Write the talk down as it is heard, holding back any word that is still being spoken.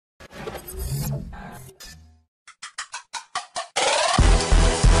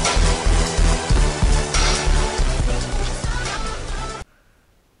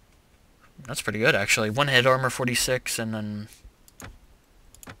That's pretty good, actually. 1 hit armor, 46, and then...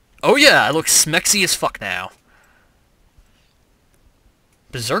 Oh yeah, I look smexy as fuck now.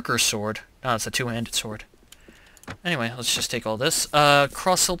 Berserker sword. Oh, it's a 2-handed sword. Anyway, let's just take all this.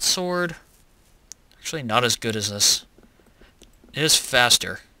 Cross-hilt sword. Actually, not as good as this. It is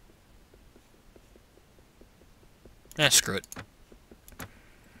faster. Screw it.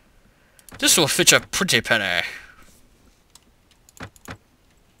 This will fit a pretty penny.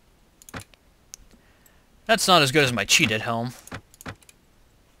 That's not as good as my cheated helm.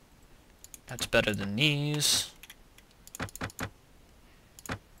 That's better than these.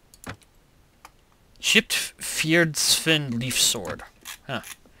 Chipped Fjordsfin Leaf Sword. Huh.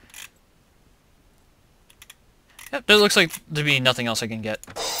 Yep, there looks like to be nothing else I can get.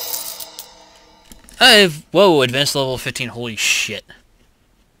 Whoa, advanced level 15, holy shit.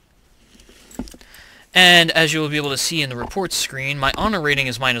 And as you will be able to see in the reports screen, my honor rating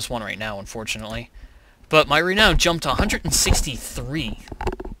is -1 right now, unfortunately. But my renown jumped to 163.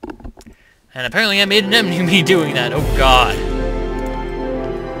 And apparently I made an enemy doing that, oh god.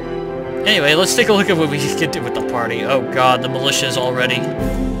 Anyway, let's take a look at what we can do with the party. Oh god, the militia's already.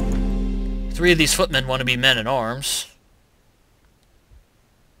 3 of these footmen want to be men-at-arms.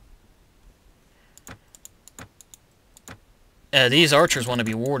 These archers want to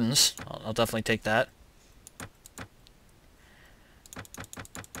be wardens. I'll definitely take that.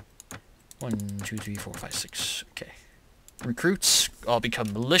 1, 2, 3, 4, 5, 6. Okay. Recruits. I'll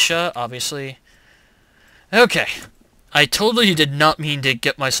become militia, obviously. Okay. I totally did not mean to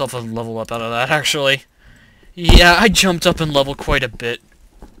get myself a level up out of that, actually. Yeah, I jumped up in level quite a bit.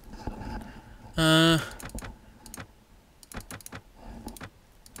 There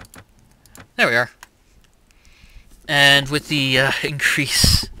we are. And with the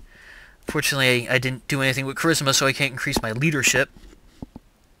increase... Fortunately, I didn't do anything with charisma, so I can't increase my leadership.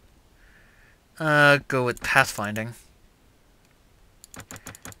 Go with pathfinding.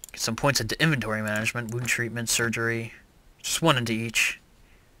 Get some points into inventory management, wound treatment, surgery. Just 1 into each.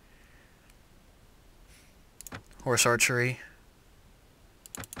 Horse archery.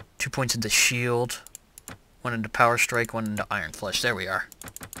 2 points into shield. 1 into power strike, 1 into iron flesh. There we are.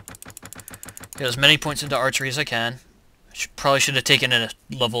 Get as many points into archery as I can. Probably should have taken a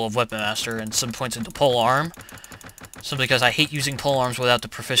level of weapon master and some points into pole arm. Simply because I hate using pole arms without the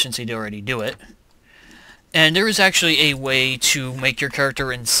proficiency to already do it. And there is actually a way to make your character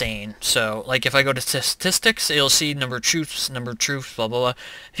insane. So, like if I go to statistics, you'll see number of troops, blah blah blah.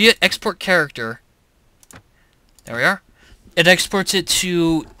 If you hit export character, there we are. It exports it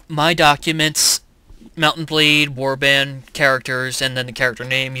to my documents, Mount&Blade, Warband, characters, and then the character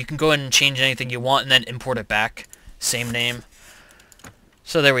name. You can go ahead and change anything you want and then import it back. Same name.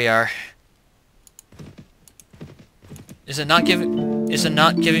 So there we are. Is it not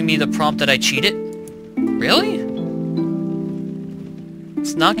giving me the prompt that I cheated? Really?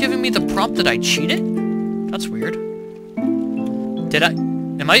 It's not giving me the prompt that I cheated? That's weird. Did I...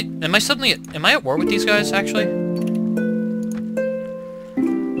 Am I suddenly... Am I at war with these guys, actually?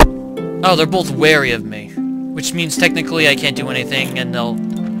 Oh, they're both wary of me. Which means technically I can't do anything, and they'll...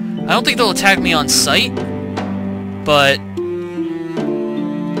 I don't think they'll attack me on sight, but...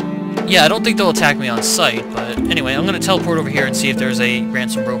 Yeah, I don't think they'll attack me on sight, but anyway, I'm gonna teleport over here and see if there's a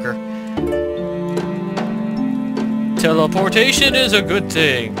ransom broker. Teleportation is a good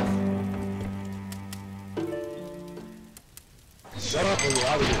thing.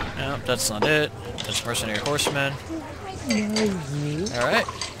 No, that's not it. That's mercenary horseman. Alright.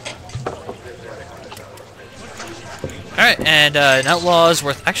 Alright, and an outlaw is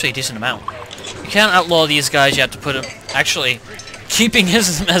worth actually a decent amount. You can't outlaw these guys, you have to put him... Actually, keeping him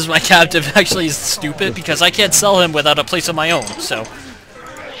as my captive actually is stupid, because I can't sell him without a place of my own, so...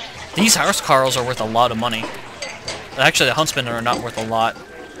 These housecarls are worth a lot of money. Actually, the huntsmen are not worth a lot.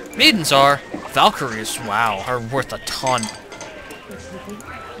 Maidens are. Valkyries, wow, are worth a ton.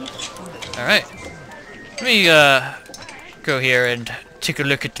 Alright. Let me, go here and take a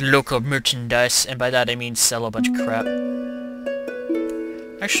look at the local merchandise, and by that I mean sell a bunch of crap.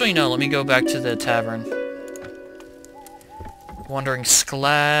 Actually, no, let me go back to the tavern. Wandering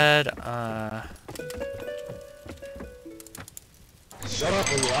Sclad,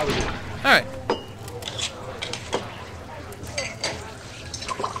 Alright.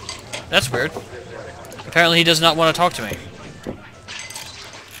 That's weird. Apparently he does not want to talk to me.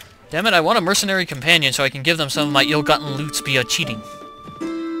 Damn it, I want a mercenary companion so I can give them some of my ill-gotten loots via cheating.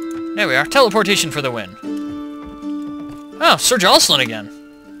 There we are. Teleportation for the win. Oh, Sir Jocelyn again.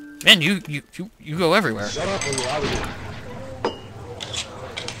 Man, you go everywhere.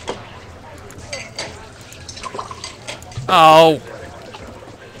 Oh.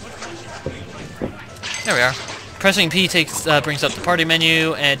 There we are. Pressing P brings up the party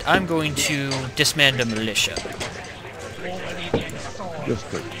menu, and I'm going to disband the militia. Just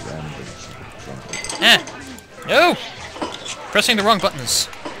a random. No! Pressing the wrong buttons.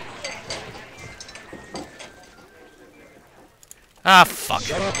 Ah, fuck.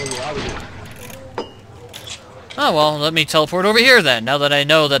 Oh, well, let me teleport over here then, now that I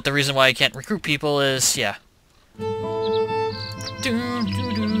know that the reason why I can't recruit people is, yeah.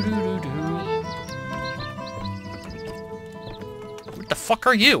 What the fuck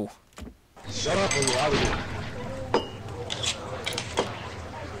are you?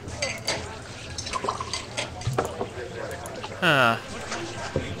 Huh.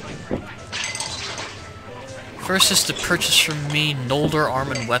 First is to purchase from me Nolder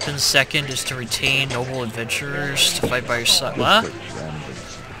arm and weapons. Second is to retain noble adventurers to fight by your side. What?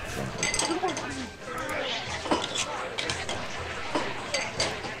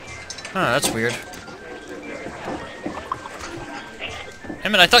 Huh, that's weird.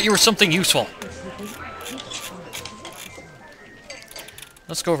 Damn it, I thought you were something useful.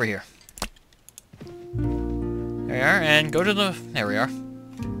 Let's go over here. There we are, and go to the... There we are.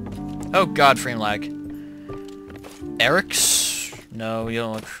 Oh god, frame lag. Eric's? No, you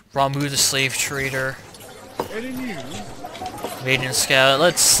don't look... Ramu the slave trader. Maiden Scout.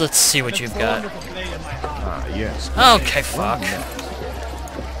 Let's see what you've got. Yes. Okay, fuck.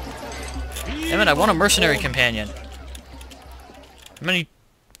 Damn it, I want a mercenary companion. How many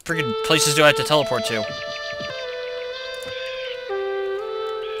friggin' places do I have to teleport to?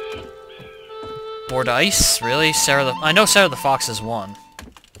 Board Ice? Really? I know Sarah the Fox is one.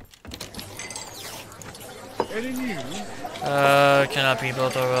 Cannot be blah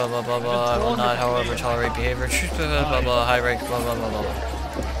blah blah blah blah. I will not, however, tolerate behavior. Blah blah blah. High rank. Blah blah blah blah.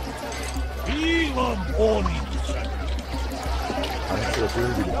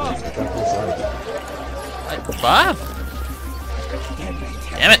 What?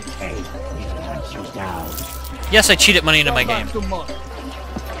 Damn it! Yes, I cheated money into my game.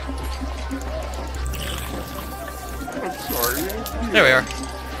 There we are.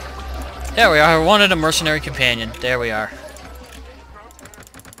 There we are. I wanted a mercenary companion. There we are.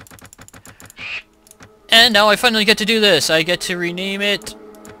 And now I finally get to do this. I get to rename it,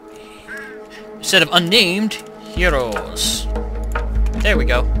 instead of unnamed, Heroes. There we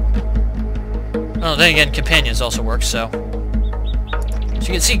go. Oh, then again, companions also work, so. So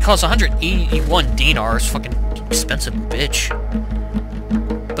you can see it costs 181 dinars. Fucking expensive bitch.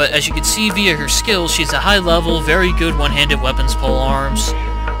 But as you can see via her skills, she's a high level, very good one-handed weapons, pole arms.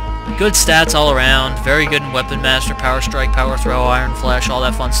 Good stats all around, very good in Weapon Master, Power Strike, Power Throw, Iron Flesh, all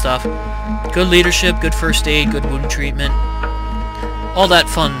that fun stuff. Good leadership, good first aid, good wound treatment. All that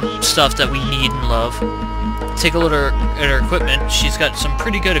fun stuff that we need and love. Take a look at her equipment. She's got some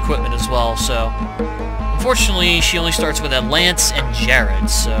pretty good equipment as well, so... Unfortunately, she only starts with a Lance and Jared,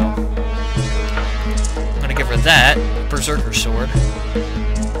 so... I'm gonna give her that, Berserker Sword.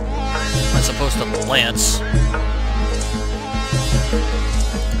 As opposed to the Lance.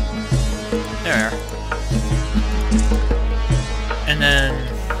 There. And then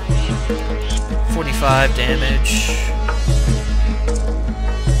 45 damage.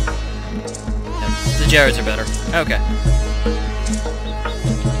 Yep, the Jareds are better. Okay.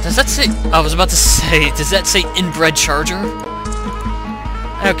 Does that say... I was about to say, does that say inbred charger?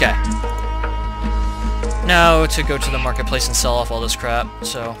 Okay. Now to go to the marketplace and sell off all this crap,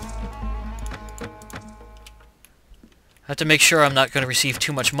 so... I have to make sure I'm not going to receive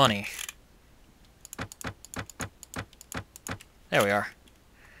too much money. There we are.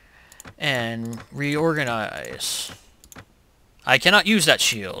 And reorganize. I cannot use that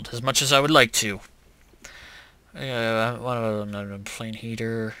shield as much as I would like to. I want another plane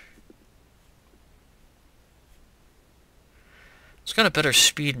heater. It's got a better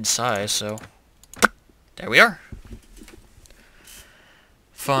speed and size, so... There we are.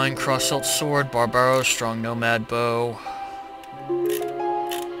 Fine cross-hilt sword, Barbaro, strong nomad bow.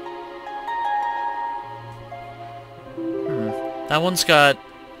 That one's got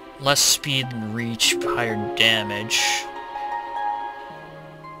less speed and reach, higher damage.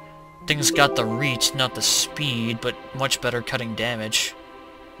 Thing's got the reach, not the speed, but much better cutting damage.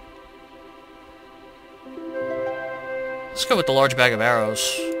 Let's go with the large bag of arrows.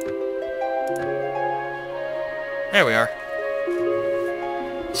 There we are.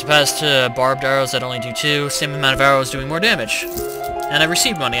 As opposed to barbed arrows that only do 2, same amount of arrows doing more damage. And I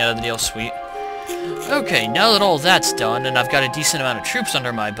received money out of the deal, sweet. Okay, now that all that's done, and I've got a decent amount of troops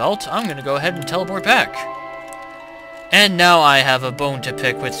under my belt, I'm gonna go ahead and teleport back. And now I have a bone to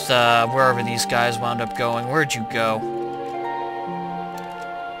pick with wherever these guys wound up going. Where'd you go?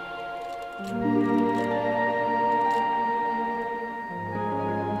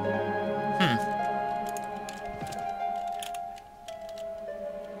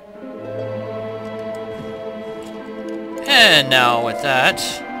 And now with that,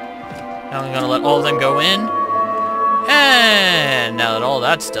 now I'm gonna let all of them go in. And now that all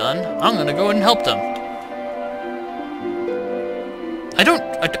that's done, I'm gonna go and help them.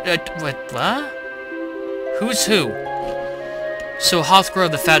 What? Who's who? So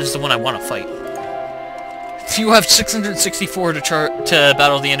Hothgrove the Fat is the one I want to fight. You have 664 to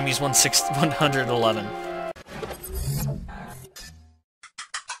battle the enemy's 111.